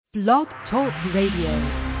Blog Talk Radio.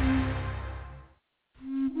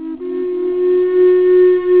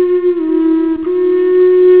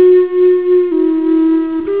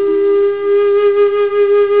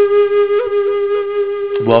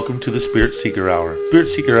 Welcome to the Spirit Seeker Hour.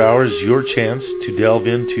 Spirit Seeker Hour is your chance to delve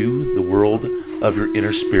into the world of your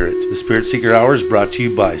inner spirit. The Spirit Seeker Hour is brought to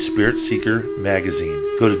you by Spirit Seeker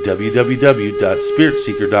Magazine. Go to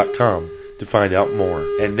www.spiritseeker.com to find out more.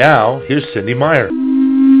 And now, here's Cynde Meyer.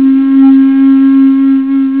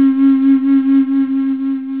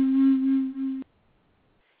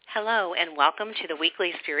 Hello and welcome to the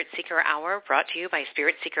weekly Spirit Seeker Hour brought to you by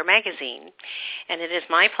Spirit Seeker Magazine. And it is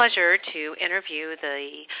my pleasure to interview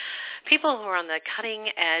the people who are on the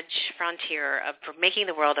cutting edge frontier of making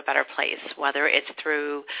the world a better place, whether it's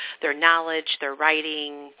through their knowledge, their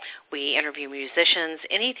writing. We interview musicians,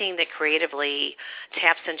 anything that creatively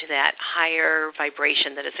taps into that higher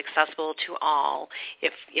vibration that is accessible to all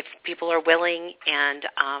if people are willing and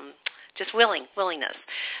just willingness.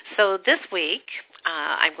 So this week,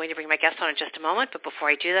 I'm going to bring my guest on in just a moment, but before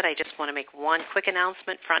I do that, I just want to make one quick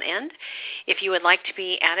announcement front end. If you would like to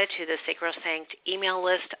be added to the Sacrosanct email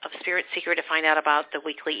list of Spirit Seeker to find out about the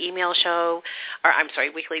weekly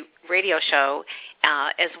weekly radio show,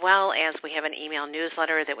 as well as we have an email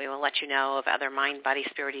newsletter that we will let you know of other Mind, Body,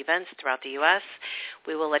 Spirit events throughout the U.S.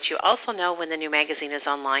 We will let you also know when the new magazine is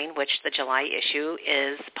online, which the July issue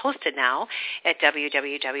is posted now at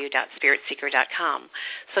www.spiritseeker.com.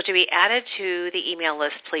 So to be added to the email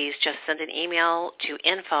list, please just send an email to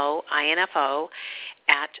info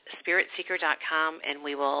at spiritseeker.com, and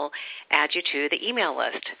we will add you to the email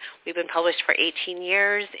list. We've been published for 18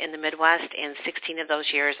 years in the Midwest and 16 of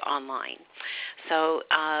those years online. So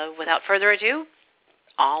without further ado,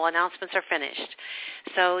 all announcements are finished.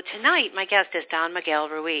 So tonight, my guest is Don Miguel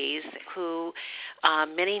Ruiz, who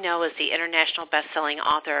many know as the international best-selling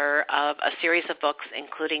author of a series of books,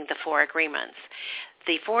 including The Four Agreements.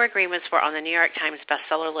 The Four Agreements were on the New York Times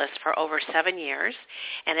bestseller list for over 7 years,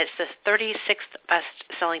 and it's the 36th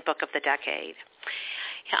best-selling book of the decade.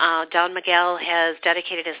 Don Miguel has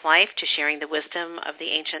dedicated his life to sharing the wisdom of the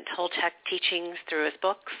ancient Toltec teachings through his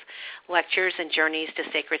books, lectures, and journeys to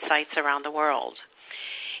sacred sites around the world.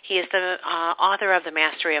 He is the author of The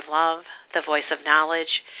Mastery of Love, The Voice of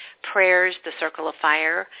Knowledge, Prayers, The Circle of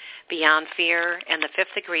Fire, Beyond Fear, and The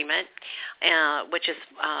Fifth Agreement, which is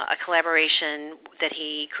a collaboration that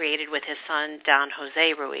he created with his son, Don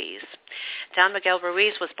Jose Ruiz. Don Miguel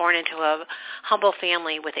Ruiz was born into a humble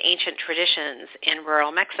family with ancient traditions in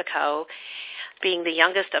rural Mexico, being the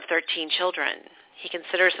youngest of 13 children. He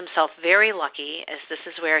considers himself very lucky, as this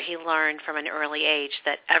is where he learned from an early age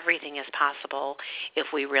that everything is possible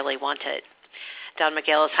if we really want it. Don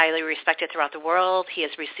Miguel is highly respected throughout the world. He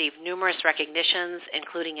has received numerous recognitions,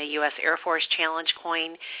 including a U.S. Air Force Challenge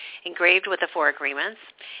coin engraved with the Four Agreements,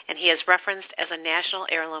 and he is referenced as a national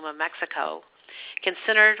heirloom of Mexico.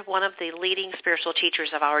 Considered one of the leading spiritual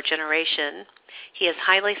teachers of our generation, he is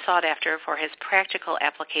highly sought after for his practical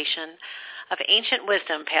application of ancient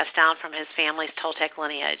wisdom passed down from his family's Toltec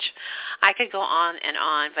lineage. I could go on and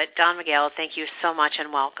on, but Don Miguel, thank you so much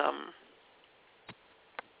and welcome.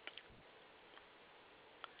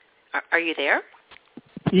 Are you there?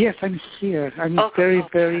 Yes, I'm here. I'm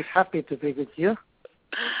very happy to be with you.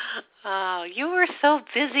 Oh, you were so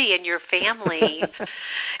busy, and your family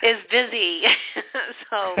is busy.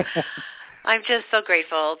 So I'm just so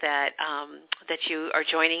grateful that that you are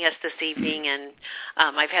joining us this evening, and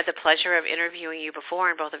I've had the pleasure of interviewing you before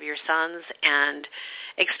and both of your sons and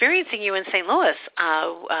experiencing you in St. Louis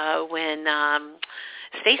when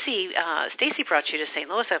Stacy brought you to St.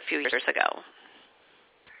 Louis a few years ago.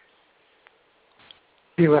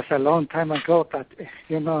 It was a long time ago, but,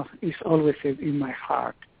 it's always in my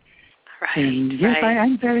heart. Right. And yes, right.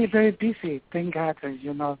 I'm very, very busy. Thank God, I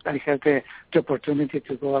have the opportunity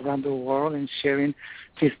to go around the world and sharing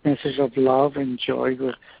this message of love and joy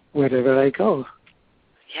wherever I go.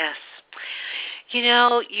 Yes.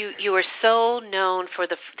 You are so known for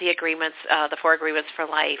the agreements, the Four Agreements for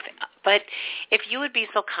Life. But if you would be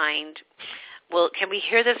so kind, well, can we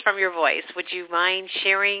hear this from your voice? Would you mind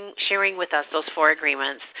sharing with us those Four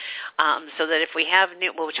Agreements, so that if we have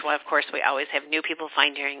which of course we always have new people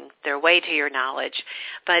finding their way to your knowledge,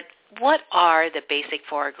 but what are the basic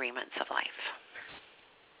Four Agreements of life?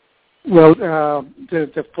 Well,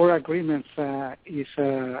 the Four Agreements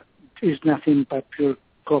is nothing but pure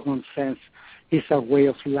common sense. It's a way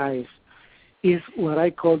of life. It's what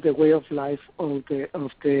I call the way of life of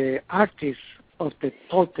the artists of the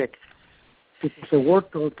Toltec. Because the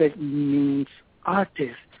word Toltec means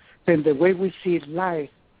artist. Then the way we see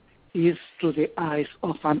life is through the eyes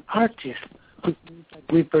of an artist,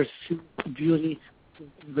 we perceive beauty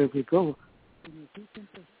wherever we go. And if we can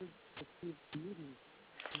perceive beauty,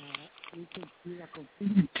 we can see a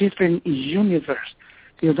completely different universe.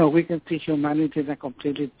 We can see humanity in a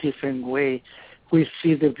completely different way. We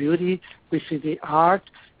see the beauty, we see the art,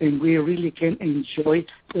 and we really can enjoy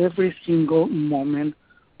every single moment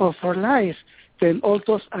of our life. Then all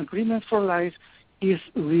those agreements for life is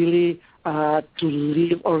really to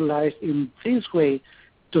live our life in this way,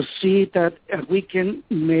 to see that we can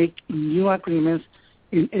make new agreements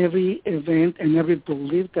in every event and every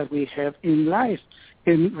belief that we have in life,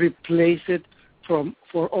 and replace it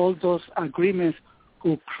for all those agreements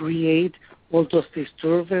who create all those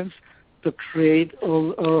disturbances, to create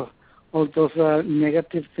all those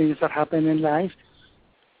negative things that happen in life.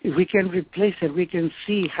 If we can replace it, we can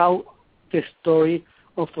see how the story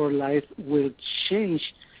of our life will change.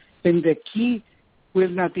 And the key will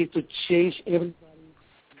not be to change everybody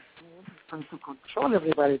and to control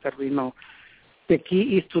everybody that we know. The key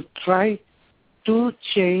is to try to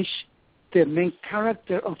change the main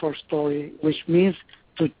character of our story, which means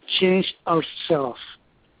to change ourselves.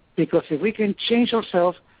 Because if we can change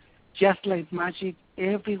ourselves, just like magic,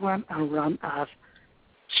 everyone around us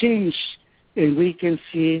change, and we can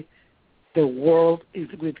see the world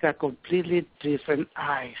with a completely different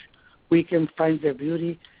eyes. We can find the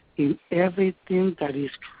beauty in everything that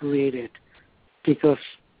is created, because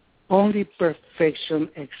only perfection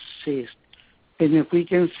exists. And if we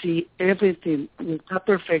can see everything with that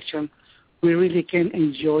perfection, we really can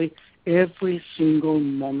enjoy every single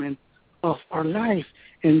moment of our life.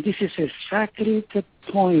 And this is exactly the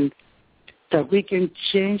point, that we can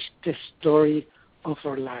change the story of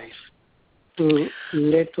our life, to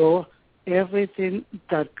let go everything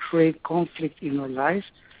that creates conflict in our life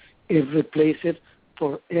and replace it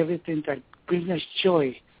for everything that brings us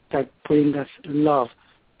joy, that brings us love,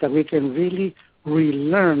 that we can really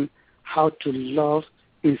relearn how to love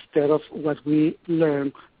instead of what we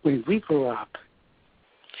learned when we grew up.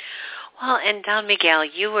 Well, and Don Miguel,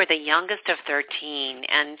 you were the youngest of 13,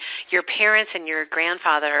 and your parents and your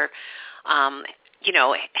grandfather,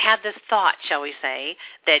 had this thought, shall we say,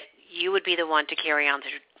 that you would be the one to carry on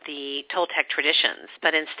the Toltec traditions.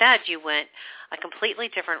 But instead, you went a completely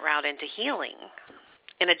different route into healing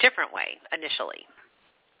in a different way initially.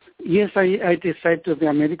 Yes, I decided to be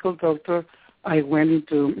a medical doctor. I went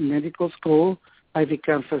into medical school. I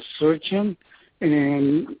became a surgeon.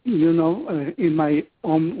 And, in my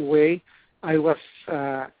own way, I was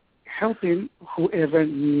helping whoever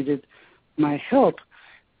needed my help.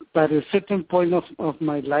 But at a certain point of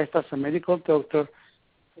my life as a medical doctor,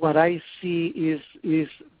 what I see is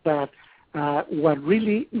that what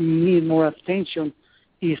really needs more attention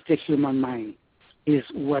is the human mind, is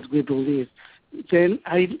what we believe. Then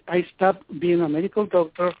I stopped being a medical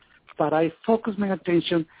doctor, but I focused my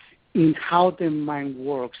attention in how the mind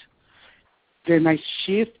works. Then I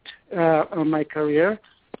shift on my career,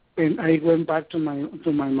 and I went back to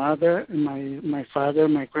my mother, my father,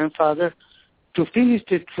 my grandfather, to finish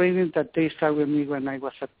the training that they started with me when I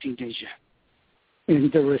was a teenager. And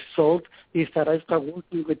the result is that I started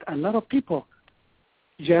working with a lot of people,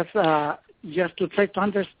 just to try to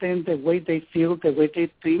understand the way they feel, the way they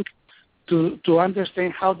think, to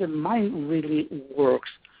understand how the mind really works.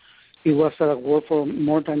 It was a work for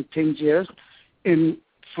more than 10 years, and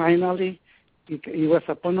finally, it was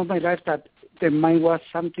a point of my life that the mind was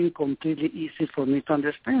something completely easy for me to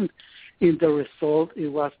understand. In the result, it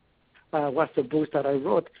was the books that I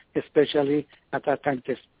wrote, especially at that time,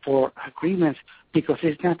 the 4 Agreements, because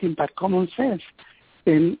it's nothing but common sense.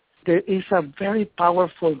 And there is a very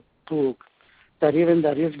powerful book that even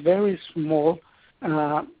that is very small,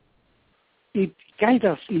 it guides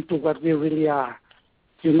us into what we really are.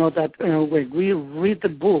 That when we read the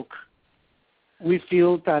book, we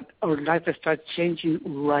feel that our life starts changing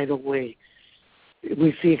right away.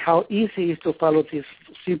 We see how easy it is to follow these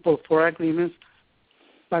simple 4 agreements,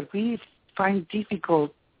 but we find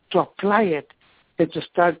difficult to apply it and to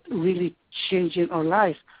start really changing our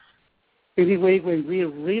life. Anyway, when we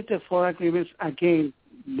read the 4 agreements again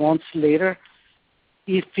months later,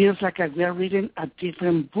 it feels like we are reading a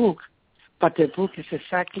different book, but the book is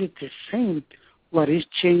exactly the same. What is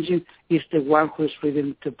changing is the one who is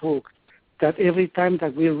reading the book. That every time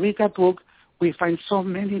that we read a book, we find so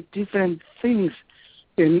many different things.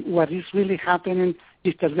 And what is really happening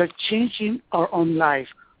is that we're changing our own life,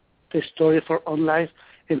 the story of our own life,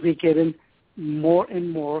 and we're getting more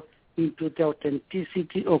and more into the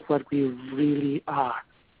authenticity of what we really are.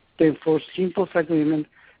 The 4 simple agreements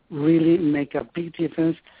really make a big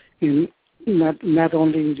difference in not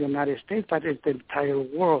only in the United States, but in the entire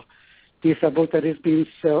world. It's a book that is being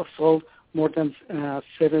sold more than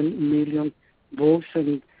 7 million books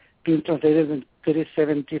and being translated in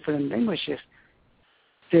 37 different languages,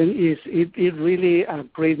 then it really a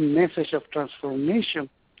great message of transformation.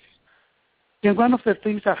 And one of the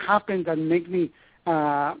things that happened that made me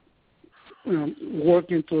work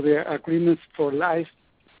into the agreements for life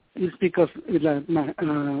is because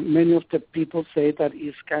many of the people say that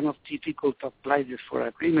it's kind of difficult to apply this for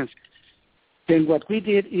agreements. Then what we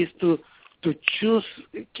did is to choose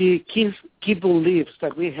key beliefs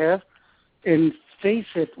that we have and face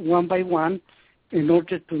it one by one in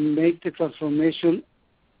order to make the transformation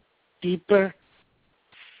deeper,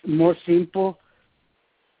 more simple,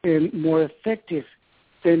 and more effective.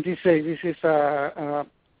 Then this is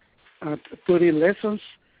 30 lessons.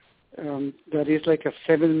 That is like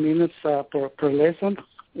 7 minutes per lesson.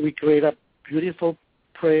 We create a beautiful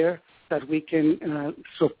prayer that we can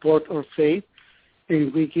support our faith,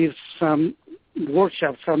 and we give some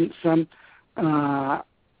workshops, some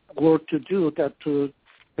work to do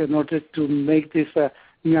in order to make this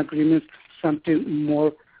new agreement something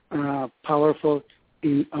more powerful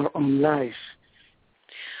in our own lives.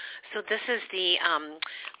 So this is the,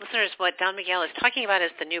 listeners, what Don Miguel is talking about is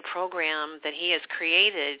the new program that he has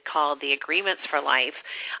created called the Agreements for Life,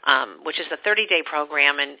 which is a 30-day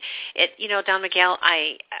program. And it, Don Miguel,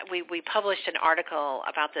 we published an article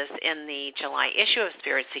about this in the July issue of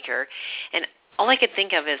Spirit Seeker, and all I could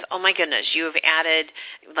think of is, oh my goodness, you have added,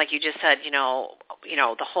 like you just said,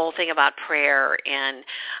 the whole thing about prayer and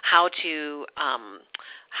how to,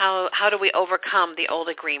 how do we overcome the old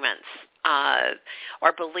agreements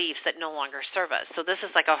or beliefs that no longer serve us. So this is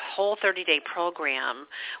like a whole 30-day program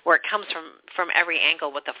where it comes from every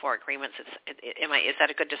angle with the 4 agreements. Is that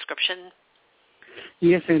a good description?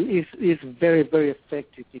 Yes, and it's very, very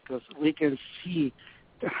effective because we can see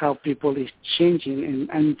how people is changing, and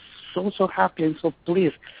I'm so happy and so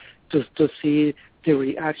pleased to see the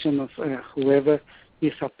reaction of whoever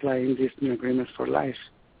is applying these new agreements for life.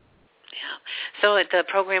 Yeah. So the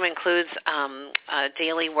program includes a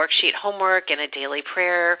daily worksheet homework and a daily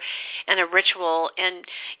prayer and a ritual. And,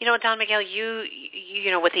 Don Miguel, you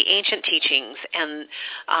with the ancient teachings and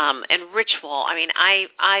ritual, I mean,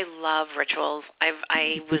 I love rituals.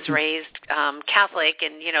 I was raised Catholic,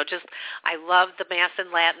 and, I love the Mass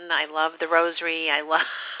in Latin. I love the Rosary. I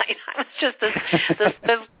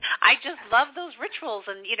just love those rituals,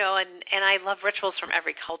 and, and I love rituals from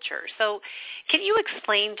every culture. So can you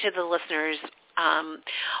explain to the listeners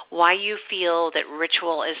why you feel that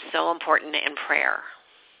ritual is so important in prayer?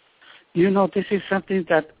 This is something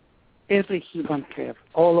that every human has,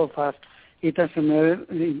 all of us. It doesn't matter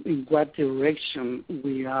in what direction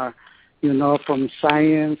we are, from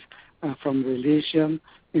science, from religion,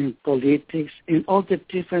 in politics, in all the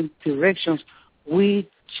different directions. We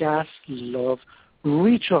just love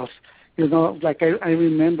rituals. Like I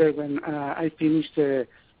remember when I finished to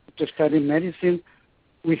study medicine,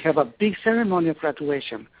 we have a big ceremony of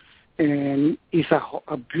graduation, and it's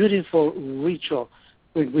a beautiful ritual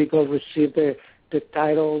when we go receive the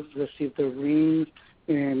titles, receive the rings,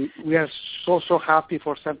 and we are so happy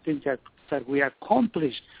for something that we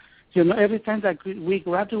accomplished. Every time that we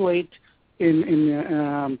graduate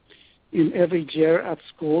in every year at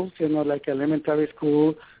school, like elementary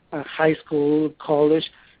school, high school, college,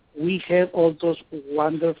 we have all those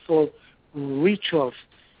wonderful rituals.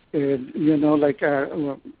 When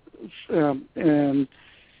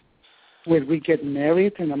we get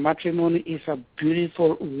married, and a matrimony is a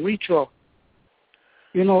beautiful ritual.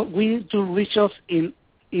 We do rituals in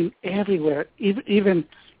everywhere, even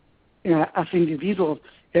as individuals.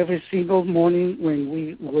 Every single morning when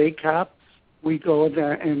we wake up, we go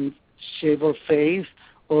there and shave our face,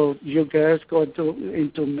 or you girls go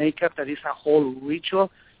into makeup. That is a whole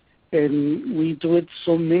ritual, and we do it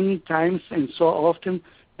so many times and so often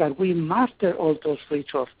that we master all those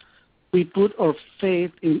rituals. We put our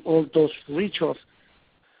faith in all those rituals,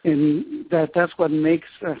 and that's what makes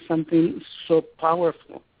something so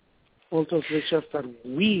powerful. All those rituals that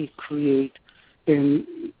we create, and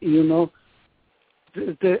and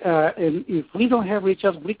if we don't have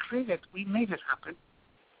rituals, we create it. We make it happen,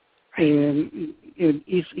 and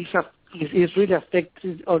it's really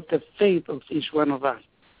affected the faith of each one of us,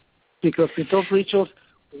 because with those rituals,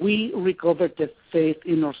 we recover the faith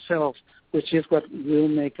in ourselves, which is what will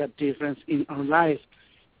make a difference in our lives.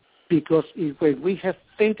 Because when we have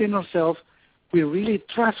faith in ourselves, we really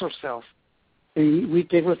trust ourselves, and we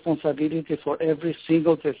take responsibility for every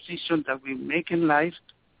single decision that we make in life.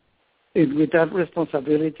 And with that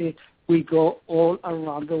responsibility, we go all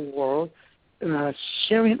around the world,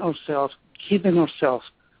 sharing ourselves, giving ourselves.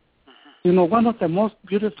 One of the most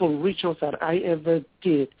beautiful rituals that I ever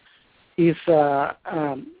did is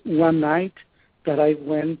one night that I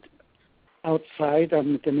went outside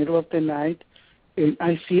in the middle of the night, and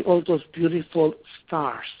I see all those beautiful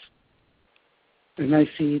stars, and I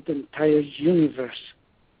see the entire universe.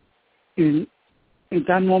 In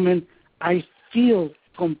that moment, I feel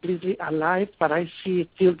completely alive, but I feel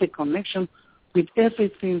the connection with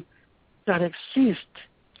everything that exists.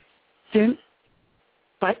 Then,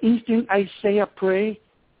 by instinct, I say a prayer,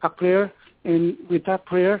 and with that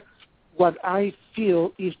prayer, what I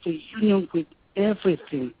feel is the union with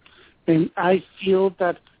everything. And I feel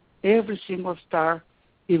that every single star,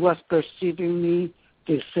 it was perceiving me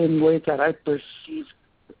the same way that I perceive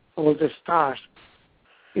all the stars.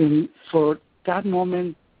 And for that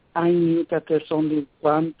moment, I knew that there's only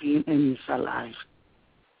one being and it's alive.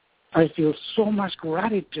 I feel so much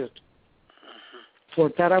gratitude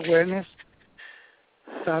for that awareness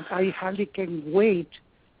that I hardly can wait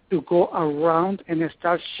to go around and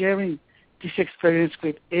start sharing this experience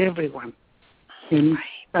with everyone. And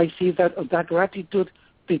I see that that gratitude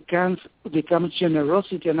becomes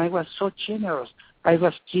generosity, and I was so generous. I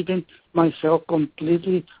was giving myself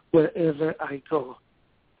completely wherever I go.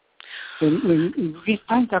 And when we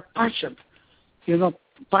find that passion,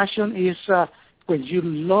 passion is when you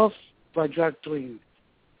love what you are doing.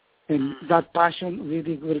 And that passion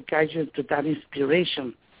really will guide you to that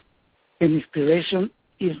inspiration. And inspiration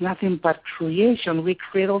is nothing but creation. We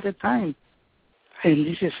create all the time. And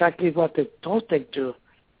this is exactly what the Toltec do.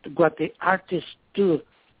 What the artists do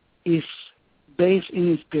is based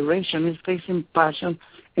in inspiration, it's based in passion,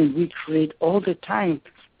 and we create all the time.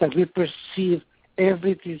 That we perceive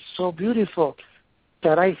everything so beautiful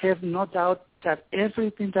that I have no doubt that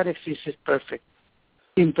everything that exists is perfect.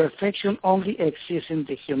 Imperfection only exists in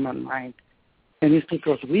the human mind. And it's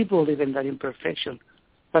because we believe in that imperfection.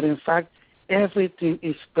 But in fact, everything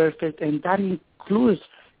is perfect, and that includes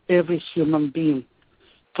every human being.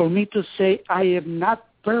 For me to say I am not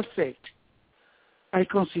perfect, I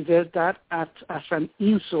consider that as an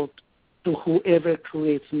insult to whoever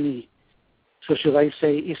creates me. So should I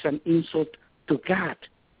say it's an insult to God,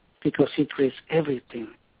 because he creates everything.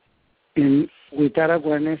 And with that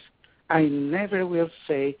awareness, I never will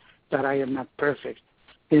say that I am not perfect.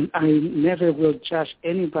 And I never will judge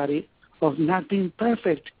anybody of not being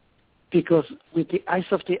perfect, because with the eyes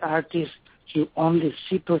of the artist, you only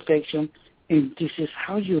see perfection, and this is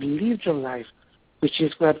how you live your life, which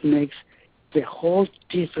is what makes the whole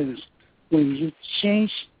difference. When you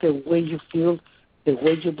change the way you feel, the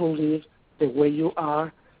way you believe, the way you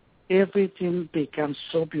are, everything becomes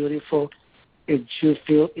so beautiful, and you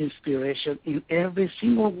feel inspiration in every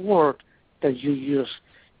single word that you use.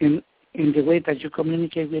 In the way that you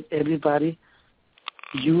communicate with everybody,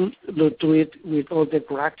 you do it with all the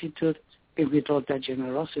gratitude and with all that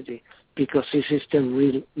generosity, because this is the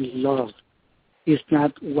real love. It's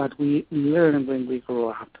not what we learn when we grow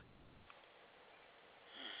up.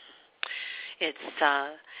 It's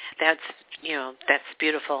that's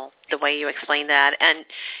beautiful, the way you explain that. And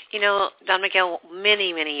Don Miguel,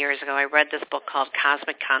 many years ago, I read this book called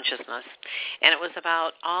Cosmic Consciousness, and it was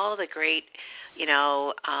about all the great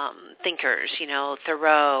thinkers,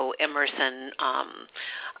 Thoreau, Emerson,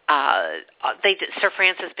 Sir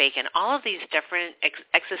Francis Bacon, all of these different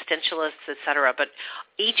existentialists, etc. But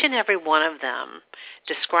each and every one of them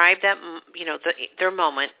described that, their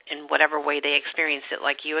moment in whatever way they experienced it,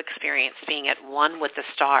 like you experienced being at one with the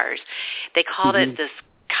stars. They called it this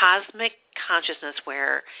cosmic consciousness,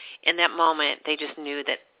 where in that moment they just knew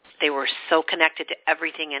that they were so connected to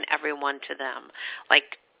everything and everyone to them.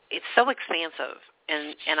 Like, it's so expansive,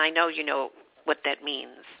 and I know you know what that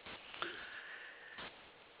means.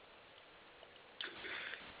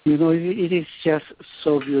 It is just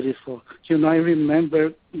so beautiful. I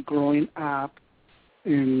remember growing up,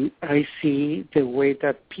 and I see the way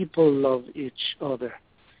that people love each other,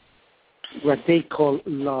 what they call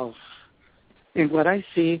love. And what I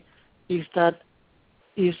see is that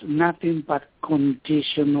is nothing but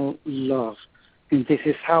conditional love. And this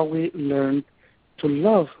is how we learn to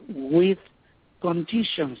love, with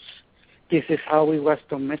conditions. This is how we was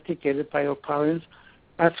domesticated by our parents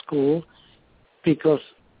at school, because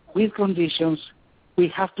with conditions, we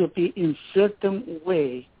have to be in certain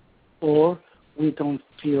way or we don't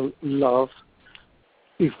feel love.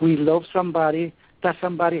 If we love somebody, that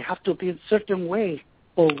somebody have to be in certain way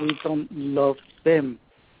or we don't love them.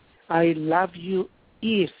 I love you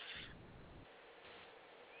if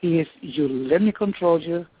you let me control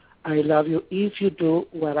you. I love you if you do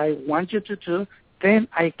what I want you to do, then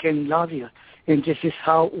I can love you. And this is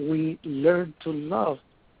how we learn to love.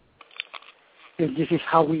 And this is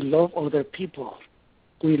how we love other people.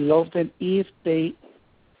 We love them if they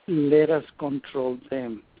let us control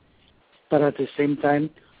them. But at the same time,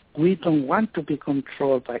 we don't want to be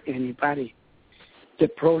controlled by anybody. The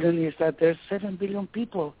problem is that there's 7 billion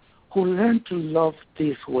people who learn to love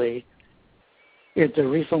this way. And the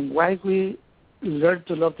reason why we learn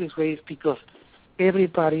to love this way is because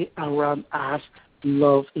everybody around us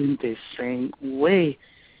loves in the same way.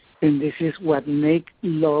 And this is what makes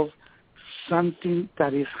love something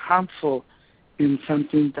that is harmful and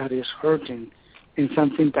something that is hurting and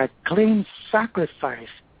something that claims sacrifice.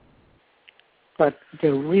 But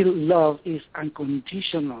the real love is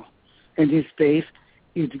unconditional and is based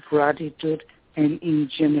in gratitude and in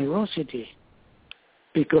generosity.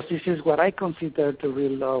 Because this is what I consider the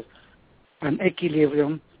real love, an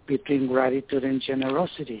equilibrium between gratitude and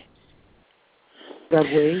generosity. That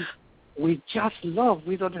way, we just love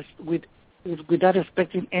without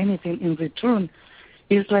expecting anything in return.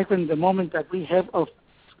 It's like when the moment that we have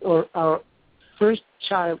our first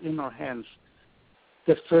child in our hands,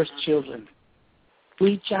 the first children.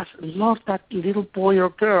 We just love that little boy or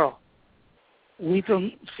girl. We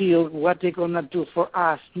don't feel what they're going to do for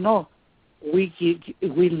us. No, we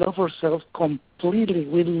love ourselves completely.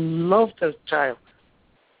 We love the child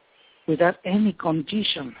without any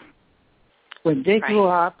condition. When they grow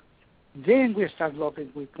up, then we start loving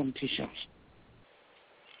with conditions.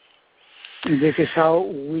 And this is how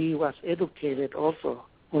we was educated also,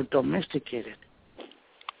 or domesticated.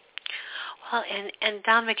 Well, and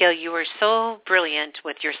Don Miguel, you were so brilliant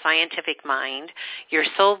with your scientific mind. You're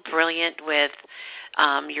so brilliant with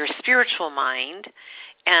your spiritual mind.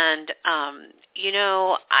 And, I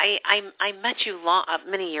met you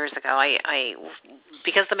many years ago. I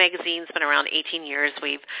because the magazine's been around 18 years,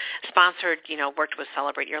 we've sponsored, worked with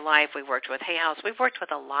Celebrate Your Life. We've worked with Hay House. We've worked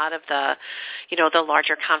with a lot of the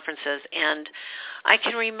larger conferences. And I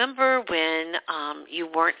can remember when you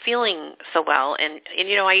weren't feeling so well. And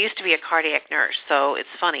I used to be a cardiac nurse, so it's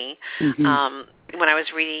funny. Mm-hmm. When I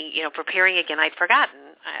was reading, preparing again, I'd forgotten.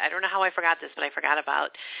 I don't know how I forgot this, but I forgot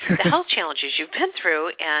about the health challenges you've been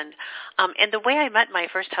through. And the way I met my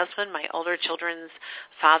first husband, my older children's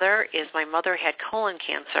father, is my mother had colon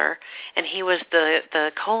cancer, and he was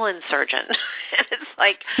the colon surgeon. And it's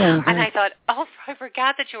like, and I thought, oh, I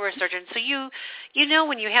forgot that you were a surgeon. So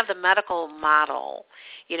when you have the medical model,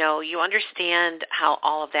 you understand how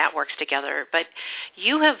all of that works together. But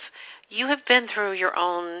you have been through your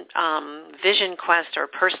own vision quest or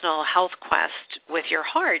personal health quest with your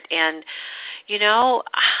heart. And,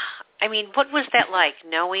 what was that like,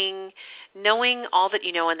 knowing all that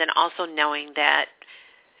you know, and then also knowing that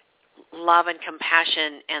love and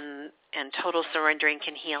compassion and total surrendering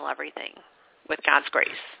can heal everything with God's grace?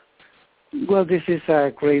 Well, this is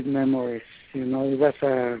a great memory. It was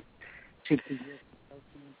a...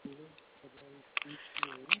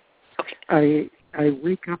 Okay. I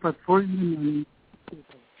wake up at 4 in the morning with a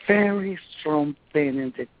very strong pain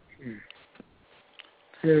in the ear.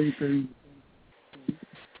 Very, very.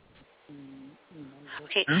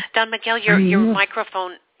 Okay, Don Miguel, your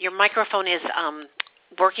microphone is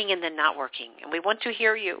working and then not working, and we want to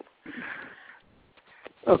hear you.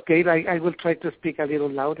 Okay, I will try to speak a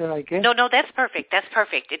little louder, I guess. No, that's perfect. That's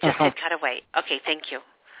perfect. It just had cut away. Okay, thank you.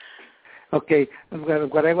 Okay,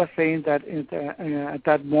 what I was saying that at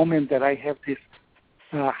that moment that I have this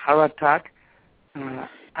heart attack,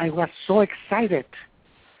 I was so excited.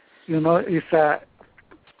 It's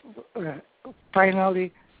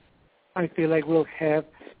finally I feel like we'll have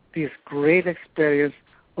this great experience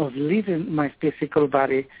of leaving my physical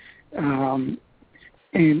body, and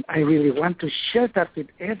I really want to share that with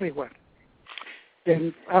everyone.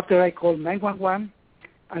 Then after I called 911,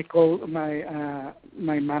 I called my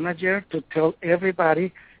manager to tell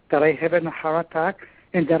everybody that I have a heart attack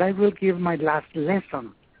and that I will give my last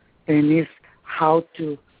lesson, and it's how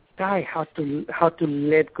to die, how to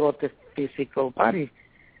let go of the physical body.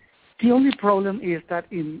 The only problem is that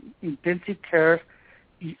in intensive care,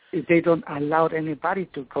 they don't allow anybody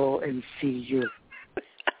to go and see you.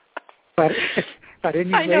 But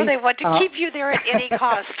anyway, I know they want to keep you there at any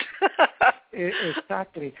cost.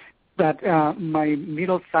 Exactly. But my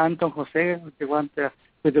middle son, Don Jose, with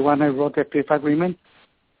the one I wrote the fifth agreement,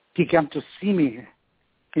 he came to see me,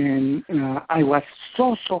 and I was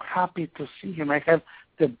so happy to see him. I have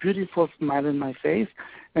the beautiful smile in my face,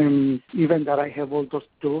 and even that I have all those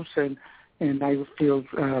tools, and I feel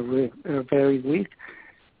very weak.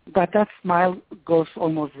 But that smile goes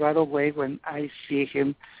almost right away when I see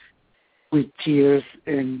him with tears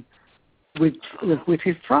and with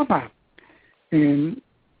his trauma. And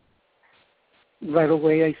right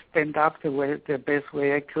away I stand up the best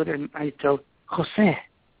way I could, and I tell Jose,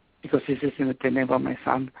 because this is the name of my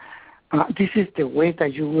son, this is the way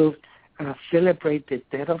that you will celebrate the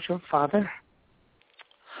death of your father.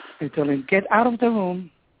 I told him, get out of the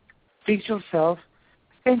room, fix yourself,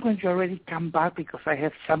 and when you're ready, come back because I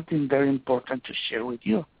have something very important to share with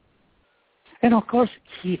you. And of course,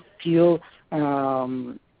 he feel,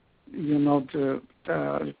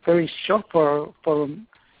 very shocked for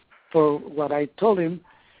what I told him.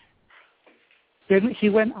 Then he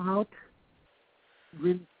went out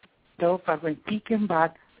with himself, and when he came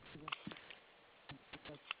back,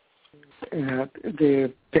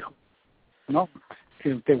 the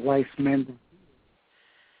wise men.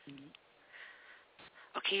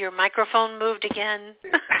 Okay, your microphone moved again.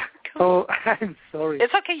 Oh, I'm sorry.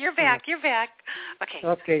 It's okay. You're back. Okay.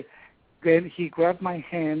 Okay. Then he grabbed my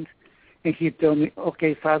hand and he told me,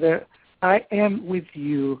 okay, Father, I am with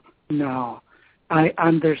you now. I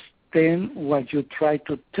understand what you tried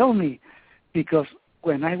to tell me because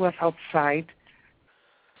when I was outside,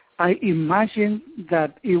 I imagined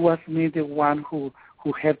that it was me, the one who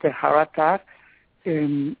had the heart attack,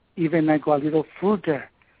 and even I go a little further.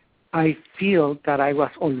 I feel that I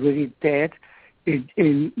was already dead,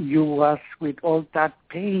 and you was with all that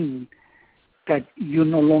pain that you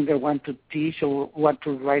no longer want to teach or want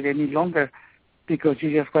to write any longer because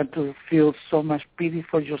you just want to feel so much pity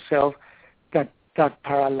for yourself that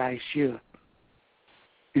paralyzed you.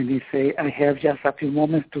 And he say, I have just a few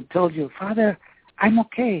moments to tell you, Father, I'm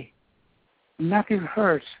okay. Nothing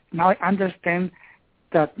hurts. Now I understand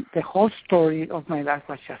that the whole story of my life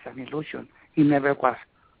was just an illusion. It never was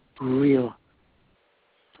real.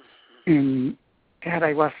 And God,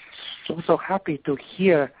 I was so happy to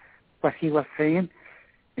hear what he was saying.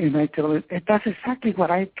 And I told him, that's exactly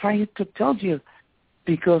what I tried to tell you,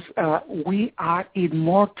 because we are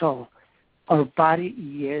immortal. Our body,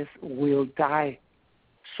 yes, will die.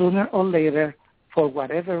 Sooner or later, for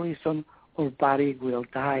whatever reason, our body will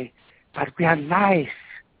die. But we are life.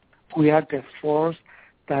 We are the force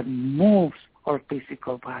that moves our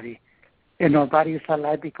physical body. And our body is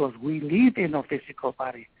alive because we live in our physical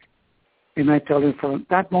body. And I tell him from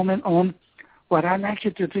that moment on, what I like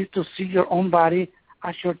you to do is to see your own body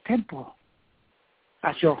as your temple,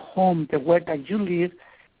 as your home, the way that you live,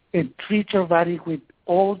 and treat your body with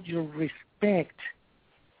all your respect,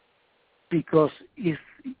 because it's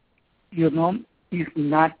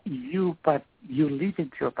not you, but you live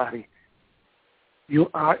in your body. You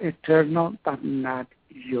are eternal, but not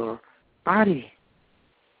your body.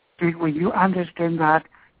 And when you understand that,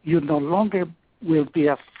 you no longer will be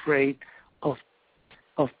afraid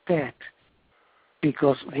of death,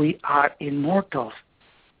 because we are immortals.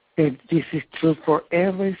 And this is true for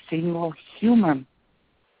every single human.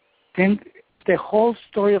 Then the whole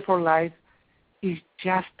story of our life is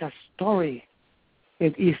just a story.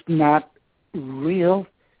 It is not real,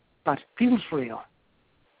 but feels real.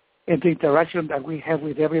 And the interaction that we have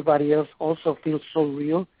with everybody else also feels so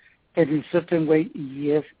real. And in a certain way,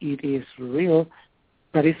 yes, it is real,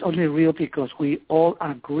 but it's only real because we all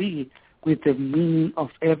agree with the meaning of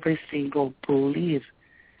every single belief.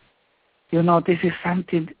 This is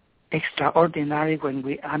something extraordinary when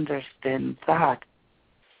we understand that,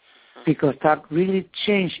 because that really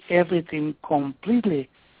changed everything completely.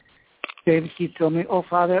 Then he told me, oh,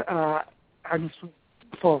 Father, I'm so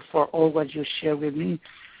grateful for all what you share with me.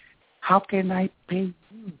 How can I pay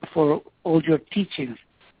you for all your teachings?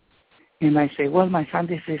 And I say, well, my son,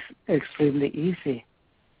 this is extremely easy.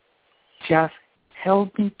 Just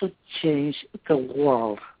help me to change the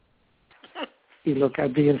world. He look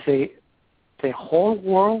at me and say, the whole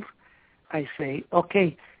world? I say,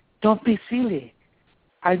 okay, don't be silly.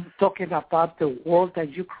 I'm talking about the world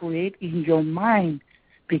that you create in your mind,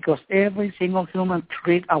 because every single human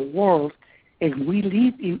creates a world, and we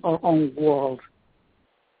live in our own world.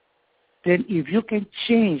 Then if you can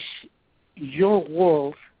change your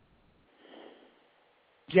world,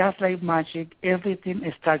 just like magic, everything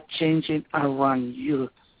starts changing around you.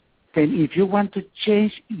 Then if you want to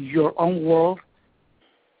change your own world,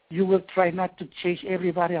 you will try not to change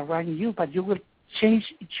everybody around you, but you will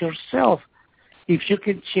change yourself. If you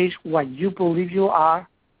can change what you believe you are,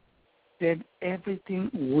 then everything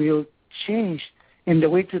will change. And the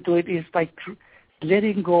way to do it is by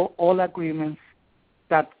letting go all agreements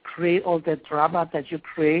that create all the drama that you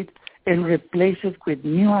create, and replace it with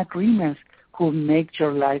new agreements who make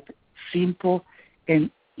your life simple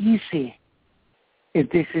and easy. And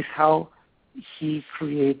this is how he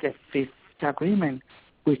created the fifth agreement,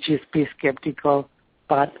 which is be skeptical,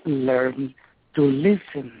 but learn to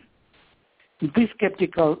listen. Be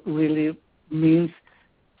skeptical really means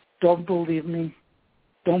don't believe me,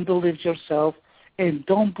 don't believe yourself, and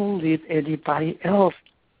don't believe anybody else,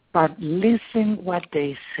 but listen what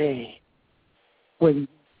they say. when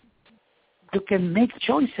you can make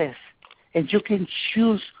choices and you can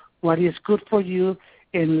choose what is good for you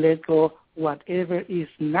and let go whatever is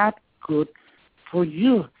not good for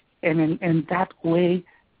you. And in that way,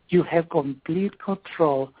 you have complete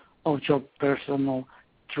control of your personal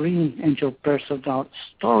dream and your personal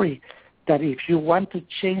story. That if you want to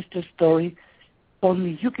change the story,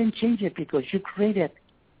 only you can change it because you created it.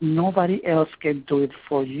 Nobody else can do it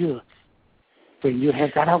for you. When you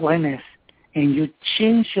have that awareness and you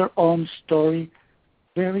change your own story,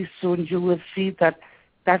 very soon you will see that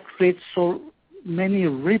creates so many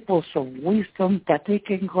ripples of wisdom that they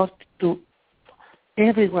can go to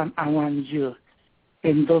everyone around you.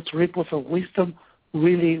 And those ripples of wisdom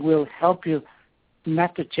really will help you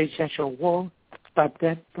not to change just your world, but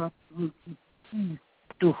that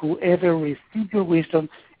to whoever receives your wisdom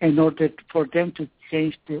in order for them to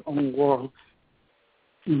change their own world.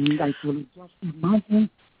 Like you just imagine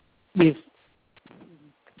if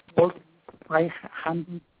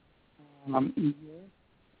 500 years.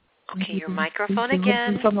 Okay, your microphone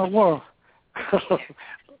again. From the world.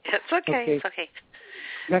 It's okay. It's okay.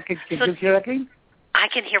 Now, can you hear again? I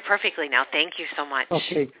can hear perfectly now. Thank you so much.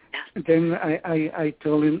 Okay. Yeah. Then I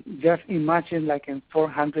told him, just imagine like in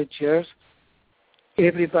 400 years,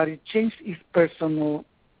 everybody changed his personal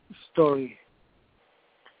story.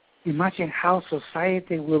 Imagine how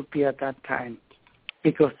society will be at that time,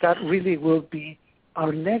 because that really will be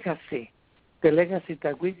our legacy, the legacy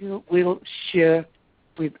that we will share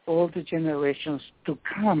with all the generations to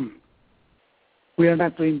come. We are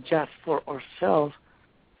not doing just for ourselves,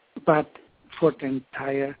 but for the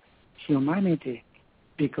entire humanity,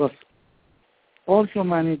 because all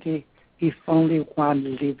humanity is only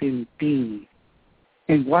one living being.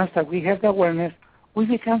 And once that we have the awareness, we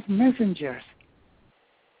become messengers.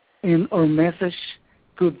 And our message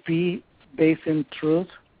could be based in truth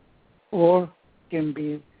or can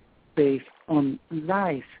be based on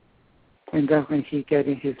lies. And that's when he get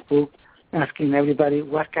in his book asking everybody,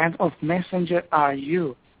 what kind of messenger are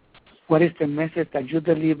you? What is the message that you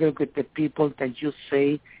deliver with the people that you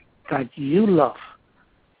say that you love?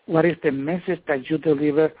 What is the message that you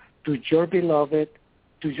deliver to your beloved,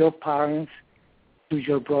 to your parents, to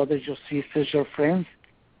your brothers, your sisters, your friends,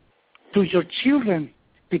 to your children?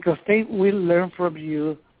 Because they will learn from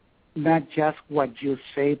you not just what you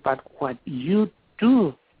say, but what you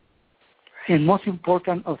do. And most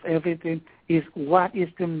important of everything is what is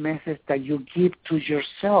the message that you give to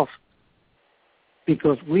yourself.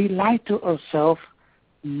 Because we lie to ourselves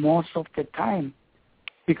most of the time.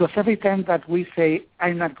 Because every time that we say,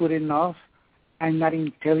 I'm not good enough, I'm not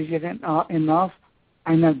intelligent enough,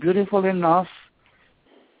 I'm not beautiful enough,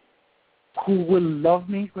 who will love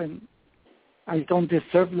me when I don't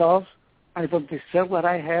deserve love, I don't deserve what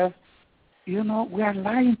I have, we are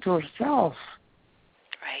lying to ourselves.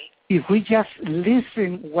 Right. If we just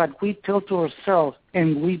listen what we tell to ourselves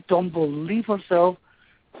and we don't believe ourselves,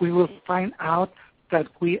 we will find out that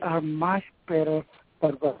we are much better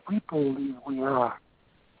than what we believe we are.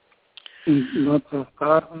 Not just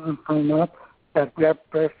God will find out that we are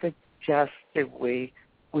perfect just the way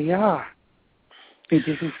we are. And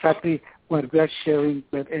this is exactly what we are sharing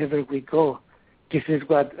wherever we go. This is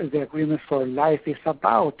what the agreement for life is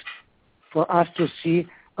about, for us to see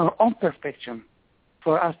our own perfection,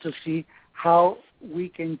 for us to see how we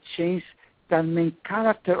can change the main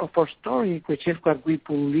character of our story, which is what we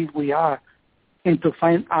believe we are, and to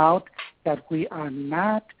find out that we are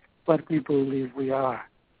not what we believe we are,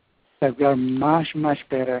 that we are much, much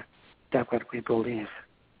better than what we believe.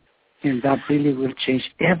 And that really will change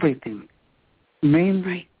everything,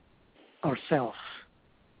 mainly ourselves.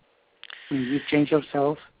 When we change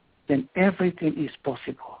ourselves, then everything is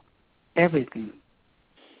possible. Everything.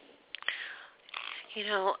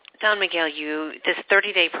 Don Miguel, this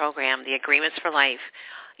 30-day program, the Agreements for Life,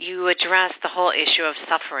 you address the whole issue of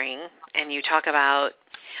suffering, and you talk about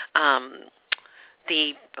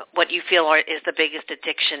what you feel is the biggest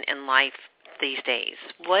addiction in life these days.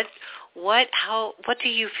 What do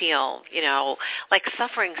you feel? Like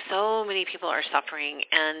suffering. So many people are suffering,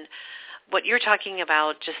 and what you're talking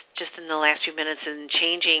about just in the last few minutes and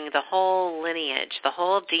changing the whole lineage, the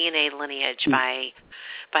whole DNA lineage by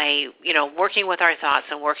working with our thoughts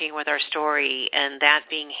and working with our story, and that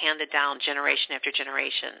being handed down generation after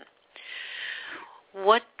generation.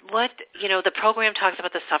 What the program talks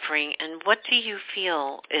about the suffering, and what do you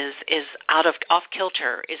feel is off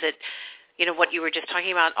kilter? Is it what you were just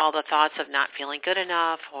talking about, all the thoughts of not feeling good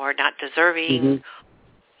enough or not deserving? Mm-hmm.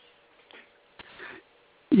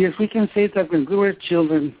 Yes, we can say that when we were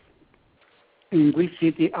children and we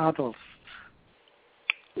see the adults,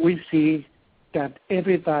 we see that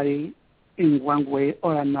everybody in one way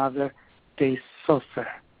or another, they suffer.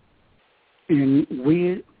 And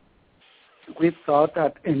we thought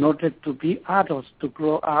that in order to be adults, to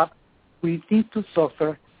grow up, we need to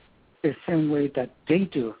suffer the same way that they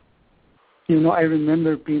do. I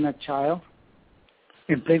remember being a child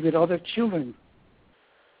and play with other children.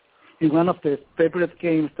 And one of the favorite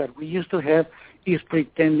games that we used to have is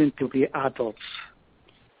pretending to be adults.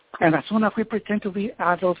 And as soon as we pretend to be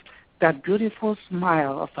adults, that beautiful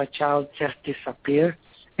smile of a child just disappears,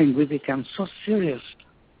 and we become so serious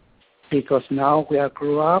because now we are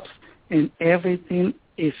grown-ups and everything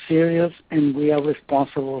is serious and we are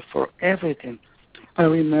responsible for everything. I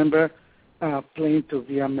remember playing to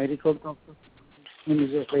be a medical doctor.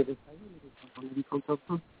 Medical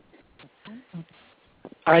doctor.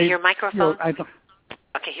 Your microphone?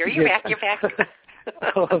 Okay, here you're back. You're back.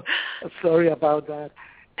 Oh, sorry about that.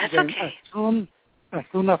 That's then okay. As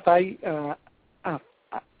soon as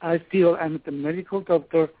I feel I'm the medical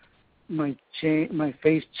doctor, my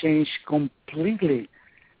face changed completely,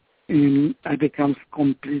 and I become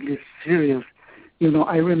completely serious.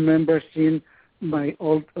 I remember seeing my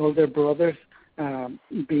older brothers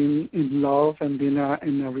being in love and being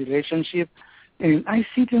in a relationship, and I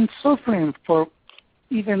see them suffering for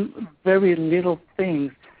even very little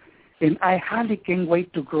things, and I hardly can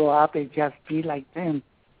wait to grow up and just be like them,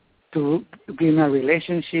 to be in a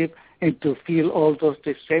relationship and to feel all those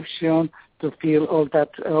deception, to feel all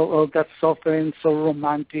that suffering, so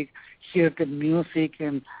romantic, hear the music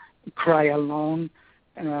and cry alone.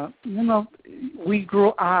 We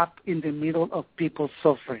grow up in the middle of people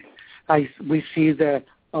suffering. We see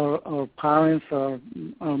our parents or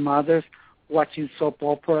our mothers watching soap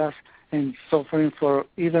operas and suffering for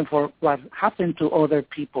what happened to other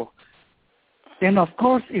people. And of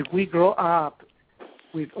course, if we grow up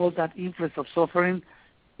with all that influence of suffering,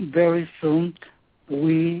 very soon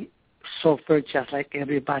we suffer just like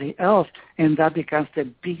everybody else, and that becomes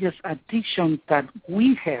the biggest addiction that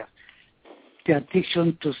we have, the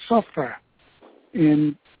addiction to suffer.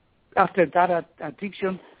 And after that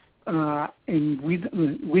addiction, and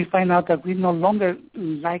we find out that we no longer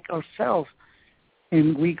like ourselves,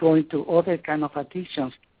 and we go into other kind of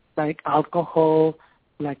addictions, like alcohol,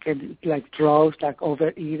 like drugs, like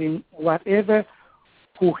overeating, whatever,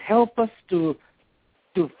 who help us to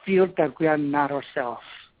feel that we are not ourselves,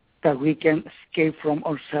 that we can escape from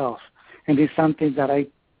ourselves. And it's something that I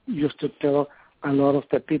used to tell a lot of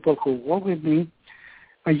the people who work with me.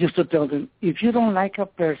 I used to tell them, if you don't like a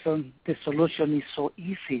person, the solution is so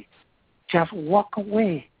easy. Just walk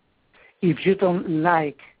away. If you don't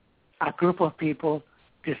like a group of people,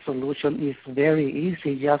 the solution is very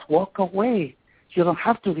easy. Just walk away. You don't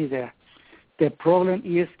have to be there. The problem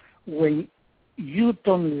is when you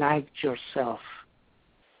don't like yourself,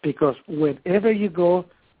 because wherever you go,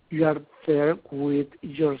 you are there with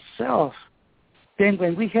yourself. Then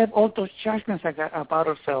when we have all those judgments about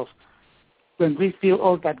ourselves, when we feel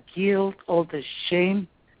all that guilt, all the shame,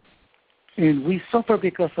 and we suffer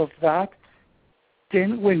because of that,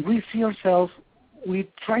 then when we see ourselves, we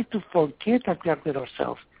try to forget that we are with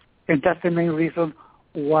ourselves. And that's the main reason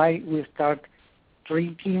why we start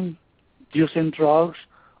drinking, using drugs,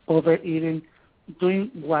 overeating,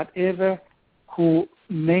 doing whatever who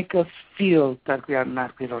make us feel that we are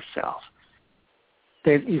not with ourselves.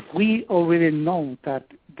 Then if we already know that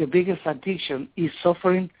the biggest addiction is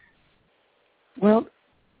suffering, well,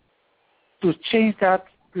 to change that,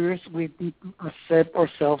 first we need to accept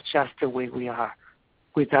ourselves just the way we are,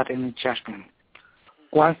 without any judgment.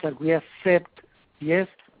 Once that we accept, yes,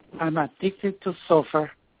 I'm addicted to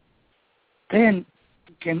suffer, then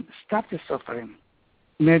we can stop the suffering.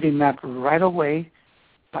 Maybe not right away,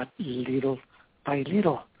 but little by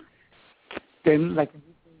little. Then, like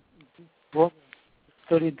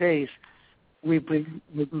 30 days, we bring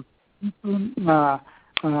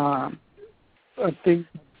things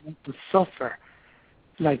to suffer,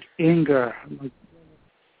 like anger.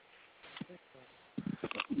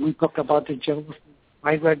 We talk about the jealousy,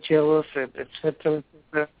 why we're jealous, etc.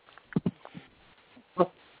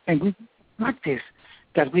 And we practice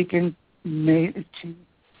that we can make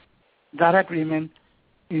that agreement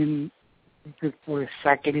for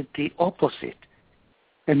exactly the opposite,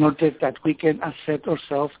 in order that we can accept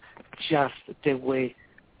ourselves just the way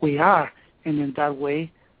we are, and in that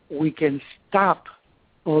way we can stop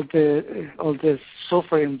all the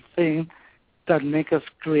suffering thing that make us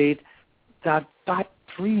create that bad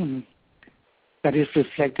dream that is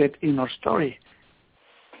reflected in our story.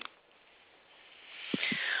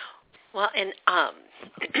 Well, in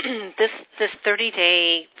this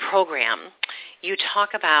 30-day program, you talk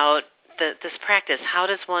about this practice. How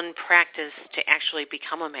does one practice to actually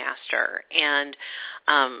become a master? And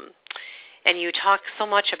you talk so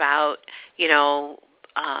much about,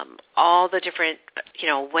 all the different,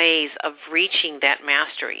 ways of reaching that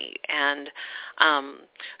mastery. And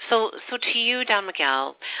so to you, Don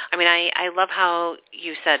Miguel, I love how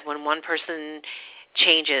you said when one person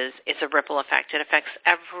changes, it's a ripple effect. It affects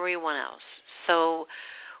everyone else. So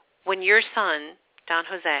when your son, Don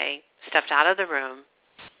Jose, stepped out of the room,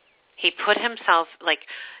 he put himself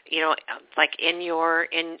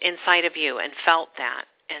inside of you and felt that,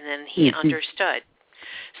 and then he understood.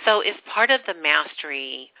 So is part of the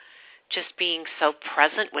mastery just being so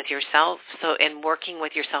present with yourself, and working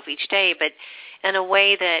with yourself each day, but in a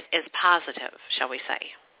way that is positive, shall we say?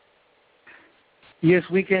 Yes,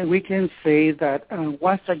 we can say that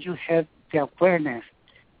once that you have the awareness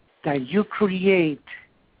that you create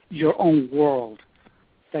your own world,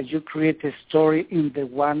 that you create a story in the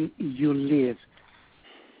one you live,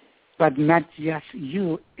 but not just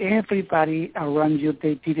you. Everybody around you,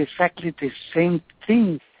 they did exactly the same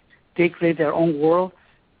thing. They create their own world.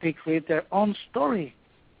 They create their own story.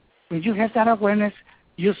 When you have that awareness,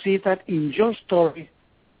 you see that in your story,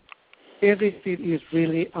 everything is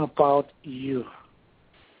really about you.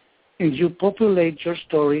 And you populate your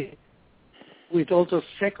story with all those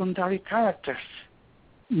secondary characters.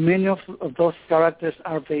 Many of those characters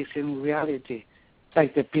are based in reality,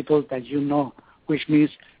 like the people that you know, which means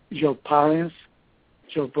your parents,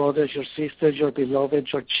 your brothers, your sisters, your beloved,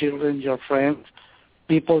 your children, your friends,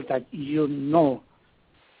 people that you know.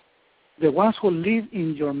 The ones who live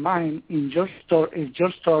in your mind, in your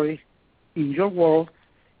story, in your world,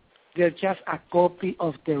 they're just a copy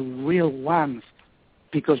of the real ones,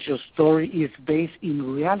 because your story is based in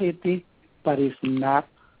reality, but it's not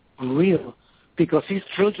real. Because it's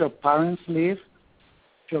true, your parents live,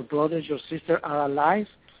 your brothers, your sisters are alive,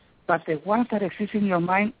 but the ones that exist in your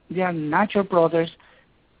mind, they are not your brothers,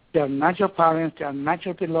 they are not your parents, they are not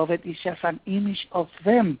your beloved. It's just an image of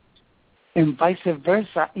them. And vice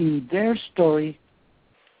versa, in their story,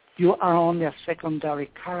 you are only a secondary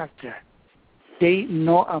character. They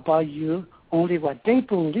know about you only what they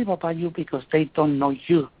believe about you, because they don't know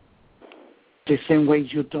you the same way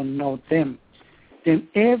you don't know them. Then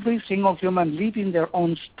every single human lives in their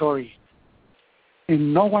own story.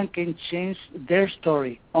 And no one can change their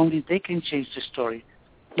story. Only they can change the story.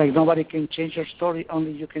 Like nobody can change your story,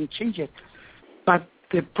 only you can change it. But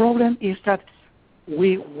the problem is that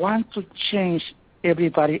we want to change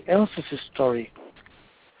everybody else's story.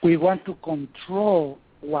 We want to control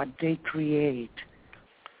what they create.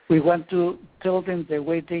 We want to tell them the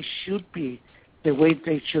way they should be, the way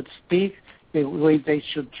they should speak, the way they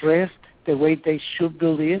should dress, the way they should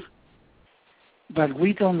believe. But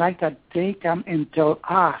we don't like that they come and tell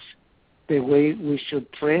us the way we should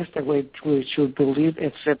dress, the way we should believe,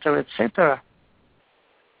 etc., etc.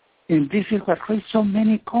 And this is what creates so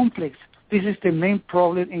many conflicts. This is the main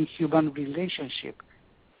problem in human relationship,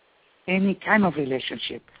 any kind of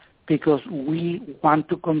relationship, because we want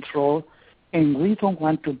to control and we don't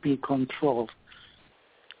want to be controlled.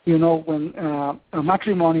 When a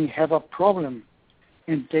matrimony have a problem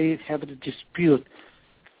and they have a dispute,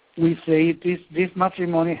 we say this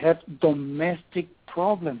matrimony has domestic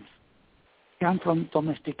problems. Come from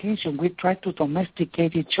domestication. We try to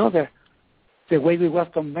domesticate each other the way we were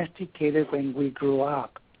domesticated when we grew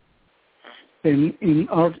up. And in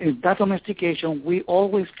that domestication, we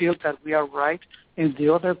always feel that we are right and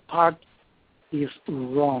the other part is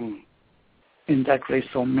wrong. And that creates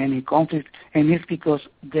so many conflicts. And it's because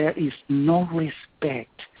there is no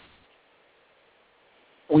respect.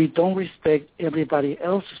 We don't respect everybody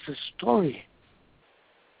else's story.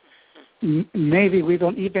 Maybe we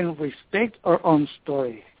don't even respect our own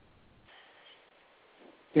story.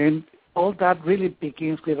 And all that really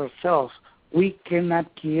begins with ourselves. We cannot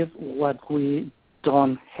give what we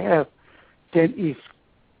don't have. Then if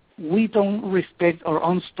we don't respect our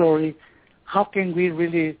own story, how can we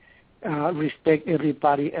really respect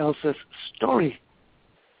everybody else's story?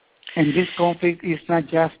 And this conflict is not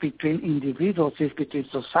just between individuals, it's between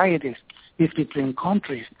societies, it's between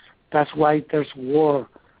countries. That's why there's war.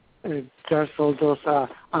 There's all those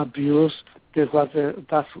abuse. That's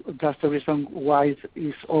the reason why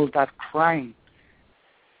it's all that crime.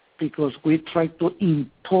 Because we try to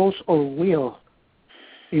impose our will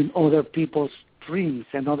in other people's dreams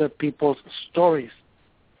and other people's stories,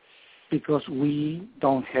 because we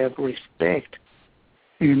don't have respect.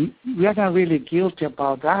 And we are not really guilty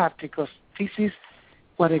about that, because this is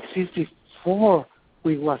what existed before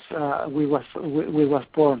we was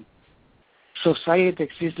born. Society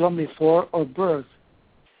exists long before our birth.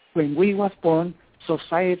 When we was born,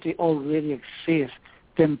 society already exists.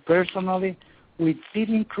 Then personally, we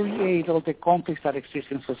didn't create all the conflicts that exist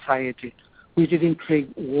in society. We didn't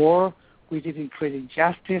create war. We didn't create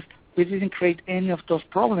injustice. We didn't create any of those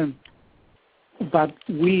problems. But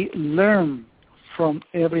we learn from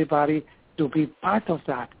everybody to be part of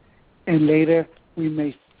that. And later we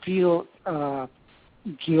may feel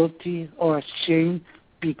guilty or ashamed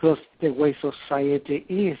because the way society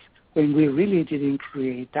is, when we really didn't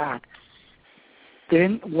create that.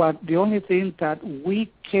 Then the only thing that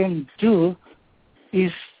we can do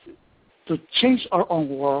is to change our own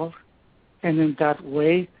world, and in that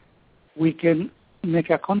way we can make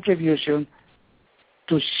a contribution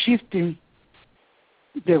to shifting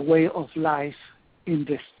the way of life in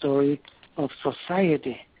the story of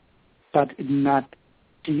society, but not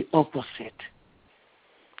the opposite.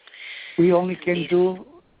 We only can do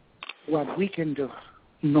what we can do,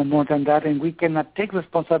 no more than that, and we cannot take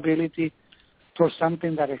responsibility for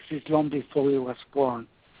something that exists long before we was born.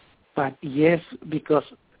 But yes, because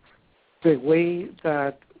the way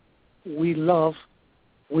that we love,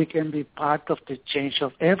 we can be part of the change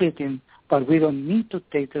of everything, but we don't need to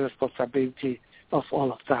take the responsibility of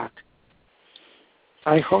all of that.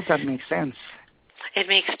 I hope that makes sense. It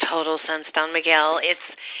makes total sense, Don Miguel.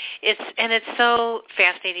 It's so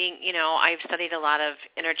fascinating. You know, I've studied a lot of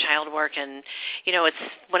inner child work, and you know, it's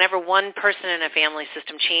whenever one person in a family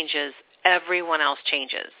system changes, everyone else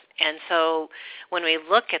changes. And so when we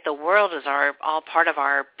look at the world as all part of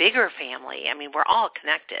our bigger family, I mean, we're all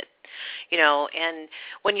connected, you know. And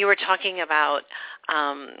when you were talking about,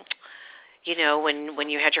 you know, when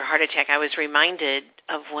you had your heart attack, I was reminded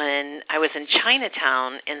of when I was in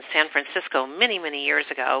Chinatown in San Francisco many, many years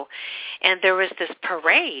ago, and there was this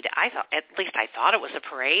parade. At least I thought it was a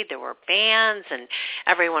parade. There were bands, and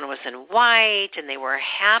everyone was in white, and they were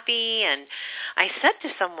happy. And I said to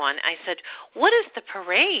someone, I said, "What is the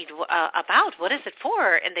parade about? What is it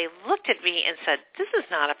for?" And they looked at me and said, "This is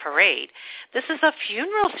not a parade. This is a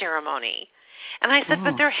funeral ceremony." And I said,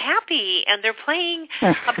 "But they're happy, and they're playing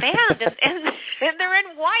a band, and they're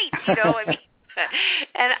in white, you know." I mean,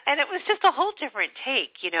 and it was just a whole different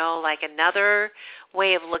take, you know, like another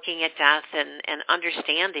way of looking at death and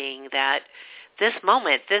understanding that this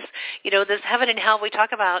moment, this, you know, this heaven and hell we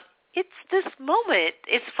talk about, it's this moment.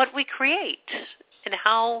 It's what we create and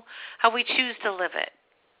how we choose to live it.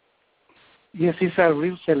 Yes, it's a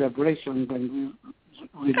real celebration when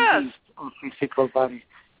we release our physical body.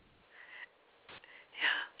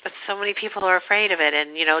 But so many people are afraid of it.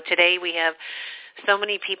 And, you know, today we have so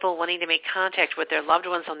many people wanting to make contact with their loved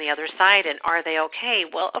ones on the other side. And are they okay?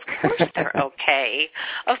 Well, of course they're okay.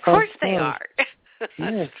 Of course they are.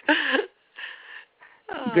 Yes.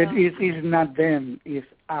 But it's not them, it's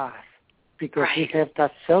us. Because we have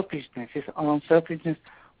that selfishness. It's our own selfishness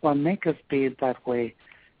what makes us be that way.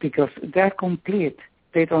 Because they're complete.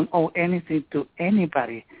 They don't owe anything to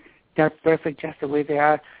anybody. They're perfect just the way they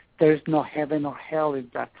are. There is no heaven or hell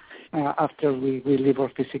in that after we leave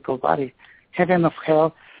our physical body. Heaven or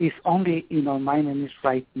hell is only in our mind and is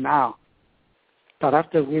right now. But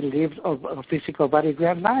after we leave our physical body, we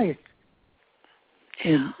are life.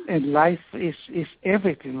 And life is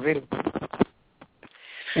everything, really.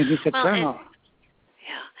 And it's eternal.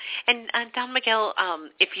 And Don Miguel,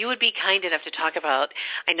 if you would be kind enough to talk about,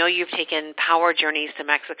 I know you've taken power journeys to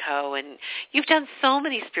Mexico, and you've done so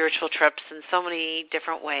many spiritual trips in so many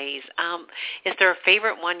different ways. Is there a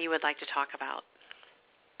favorite one you would like to talk about?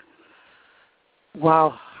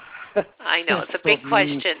 Wow. I know, it's a big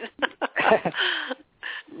question.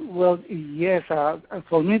 Well, yes.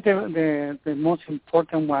 For me, the most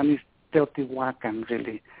important one is Teotihuacan,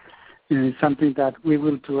 really. It's something that we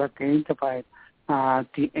will do again by at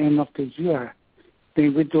the end of the year.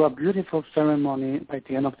 Then we do a beautiful ceremony by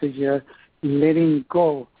the end of the year, letting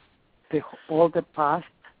go all the past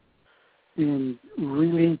and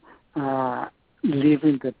really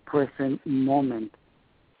living the present moment.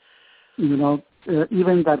 You know,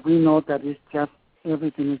 even that we know that it's just,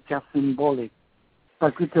 everything is just symbolic.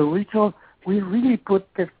 But with the ritual, we really put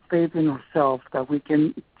the faith in ourselves that we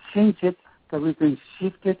can change it, that we can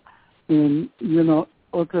shift it, and, you know,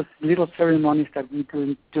 all those little ceremonies that we do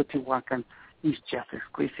in Teotihuacan is just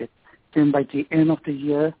exquisite. Then by the end of the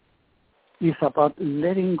year, it's about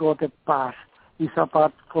letting go of the past. It's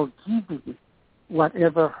about forgiving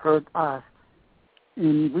whatever hurt us.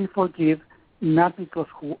 And we forgive not because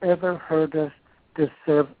whoever hurt us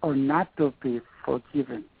deserves or not to be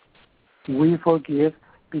forgiven. We forgive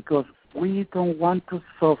because we don't want to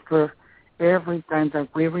suffer every time that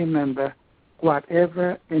we remember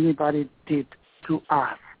whatever anybody did to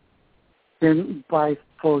us. Then by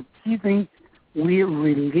forgiving, we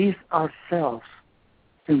release ourselves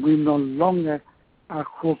then we no longer are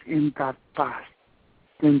hooked in that past.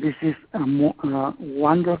 Then this is a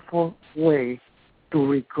wonderful way to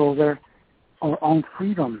recover our own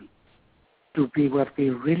freedom, to be what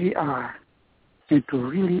we really are, and to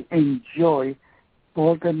really enjoy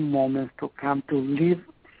all the moments to come, to live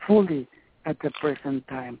fully at the present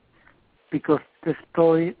time. Because the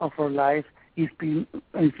story of our life is being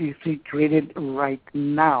created right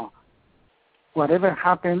now. Whatever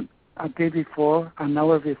happened a day before, an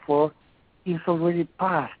hour before, is already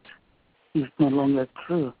past. It's no longer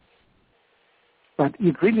true. But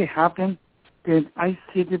it really happened, then I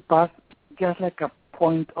see the past just like a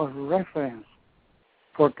point of reference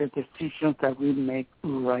for the decisions that we make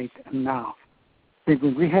right now. But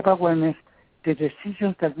when we have awareness, the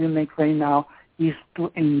decisions that we make right now is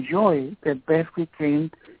to enjoy the best we can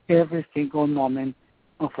every single moment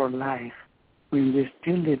of our life when we're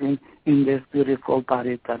still living in this beautiful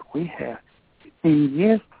body that we have. And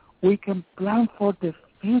yes, we can plan for the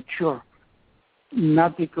future,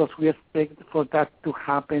 not because we expect for that to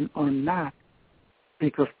happen or not,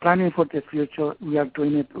 because planning for the future, we are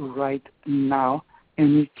doing it right now,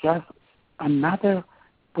 and it's just another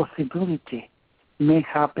possibility. May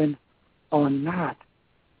happen or not,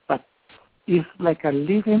 but it's like a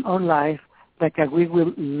living our life, like we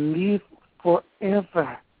will live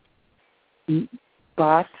forever,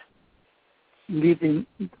 but living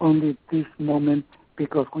only this moment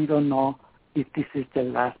because we don't know if this is the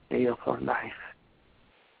last day of our life.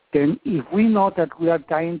 Then if we know that we are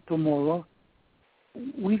dying tomorrow,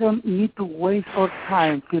 we don't need to waste our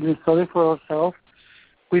time feeling sorry for ourselves.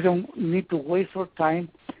 We don't need to waste our time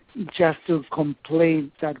just to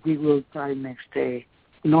complain that we will die next day.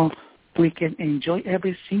 No, we can enjoy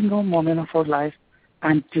every single moment of our life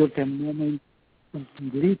until the moment we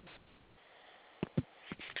live.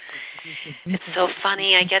 It's so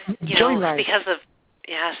funny. I get,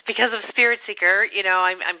 because of Spirit Seeker,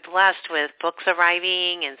 I'm blessed with books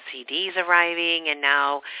arriving and CDs arriving, and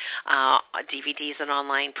now DVDs and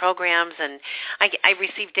online programs. And I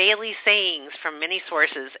receive daily sayings from many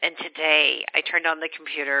sources. And today I turned on the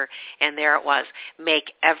computer, and there it was: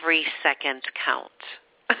 make every second count.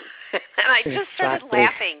 And I just started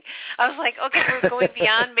laughing. I was like, okay, we're going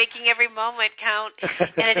beyond making every moment count.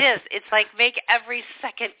 And it is. It's like make every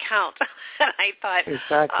second count. And I thought,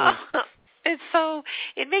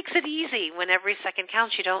 it makes it easy when every second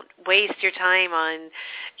counts. You don't waste your time on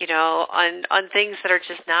things that are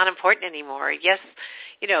just not important anymore. Yes,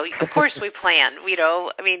 of course we plan, with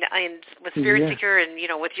Spirit Seeker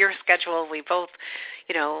and, with your schedule, we both,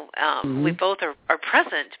 we both are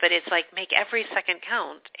present, but it's like make every second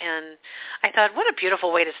count. And I thought, what a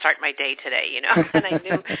beautiful way to start my day today, and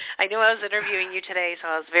I knew I was interviewing you today, so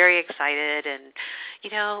I was very excited. And,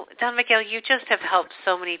 Don Miguel, you just have helped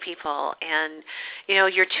so many people, and,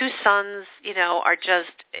 your two sons, are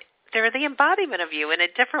just, they're the embodiment of you in a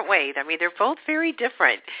different way. I mean, they're both very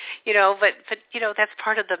different, but that's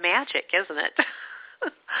part of the magic, isn't it?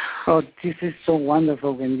 Oh, this is so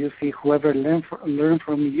wonderful when you see whoever learn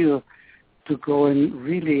from you to go and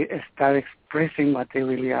really start expressing what they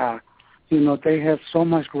really are. They have so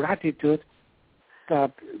much gratitude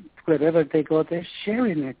that wherever they go, they're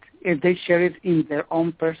sharing it. And they share it in their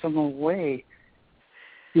own personal way.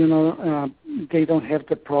 They don't have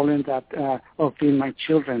the problem that of being my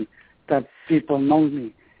children, that people know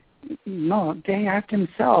me. No, they are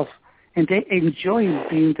themselves, and they enjoy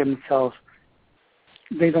being themselves.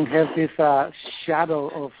 They don't have this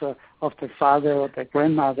shadow of the father or the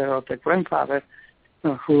grandmother or the grandfather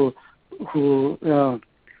who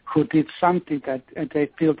did something that they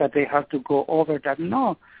feel that they have to go over that.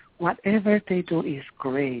 No, whatever they do is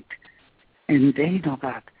great, and they know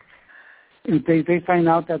that. And they find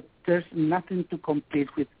out that there's nothing to compete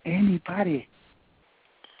with anybody.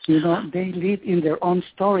 They live in their own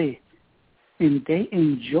story, and they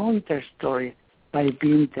enjoy their story by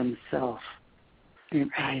being themselves. And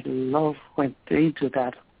I love when they do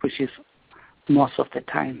that, which is most of the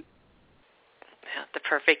time. Yeah, the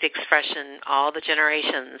perfect expression, all the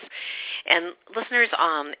generations. And listeners,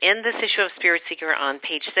 in this issue of Spirit Seeker on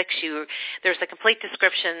page 6, there's a complete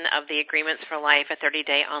description of the Agreements for Life, a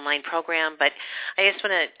 30-day online program. But I just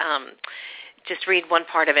want to just read one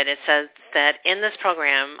part of it. It says that in this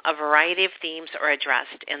program, a variety of themes are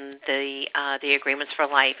addressed in the Agreements for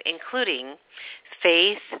Life, including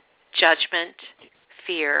faith, judgment,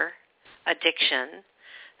 fear, addiction,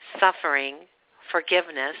 suffering,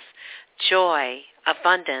 forgiveness, joy,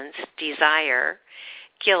 abundance, desire,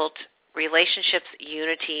 guilt, relationships,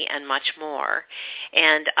 unity, and much more.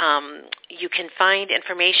 And you can find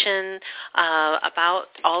information about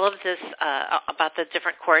all of this, about the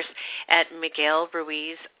different course at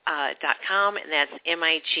MiguelRuiz.com, and that's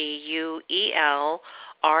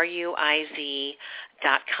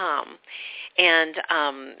MiguelRuiz.com. And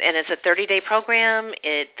it's a 30-day program.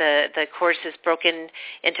 The course is broken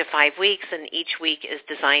into 5 weeks, and each week is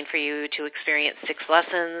designed for you to experience 6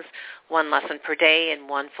 lessons, 1 lesson per day, and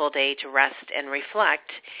 1 full day to rest and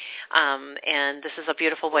reflect. And this is a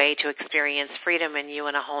beautiful way to experience freedom in you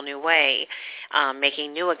in a whole new way,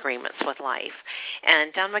 making new agreements with life.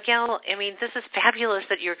 And Don Miguel, I mean, this is fabulous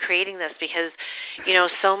that you're creating this because,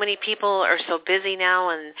 so many people are so busy now,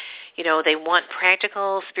 and they want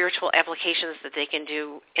practical spiritual applications that they can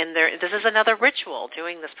do in their. This is another ritual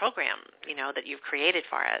doing this program, that you've created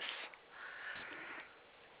for us.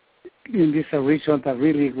 And this is a ritual that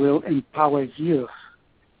really will empower you.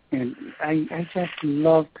 And I just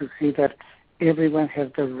love to see that everyone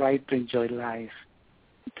has the right to enjoy life.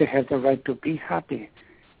 They have the right to be happy.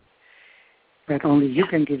 But only you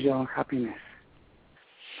can give your own happiness.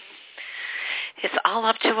 It's all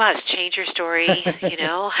up to us. Change your story, just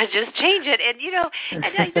change it. And,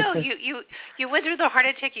 and I know you went through the heart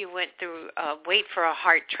attack, you went through wait for a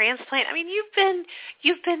heart transplant. I mean, you've been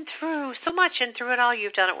through so much, and through it all,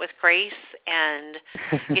 you've done it with grace and,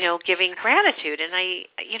 giving gratitude. And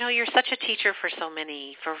you're such a teacher for so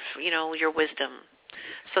many, for, your wisdom.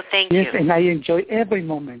 So thank you. Yes, and I enjoy every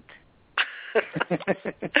moment.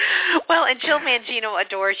 Well, and Jill Mangino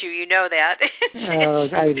adores you. You know that. Oh,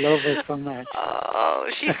 I love her so much. Oh,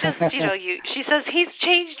 she's just, she says he's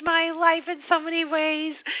changed my life in so many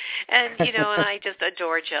ways, and and I just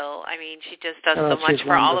adore Jill. I mean, she just does so much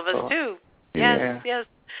for all of us too. Yes, yes.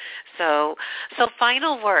 So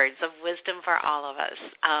final words of wisdom for all of us.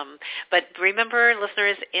 But remember,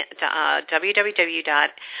 listeners,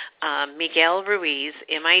 www.MiguelRuiz,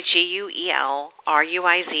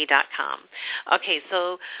 MiguelRuiz.com. Okay,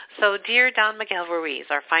 so dear Don Miguel Ruiz,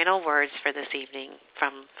 our final words for this evening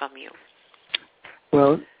from you.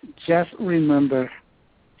 Well, just remember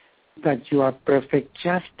that you are perfect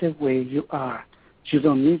just the way you are. You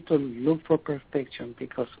don't need to look for perfection,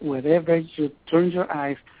 because wherever you turn your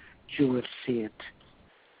eyes, you will see it.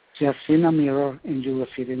 Just in a mirror, and you will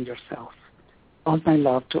see it in yourself. All my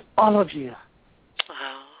love to all of you.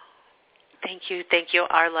 Oh, thank you.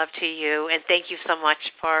 Our love to you, and thank you so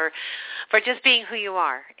much for just being who you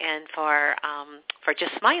are, and for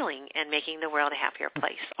just smiling and making the world a happier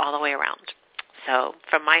place all the way around. So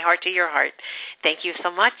from my heart to your heart, thank you so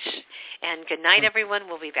much, and good night, everyone.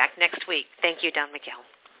 We'll be back next week. Thank you, Don Miguel.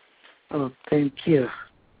 Oh, thank you.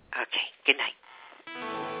 Okay, good night.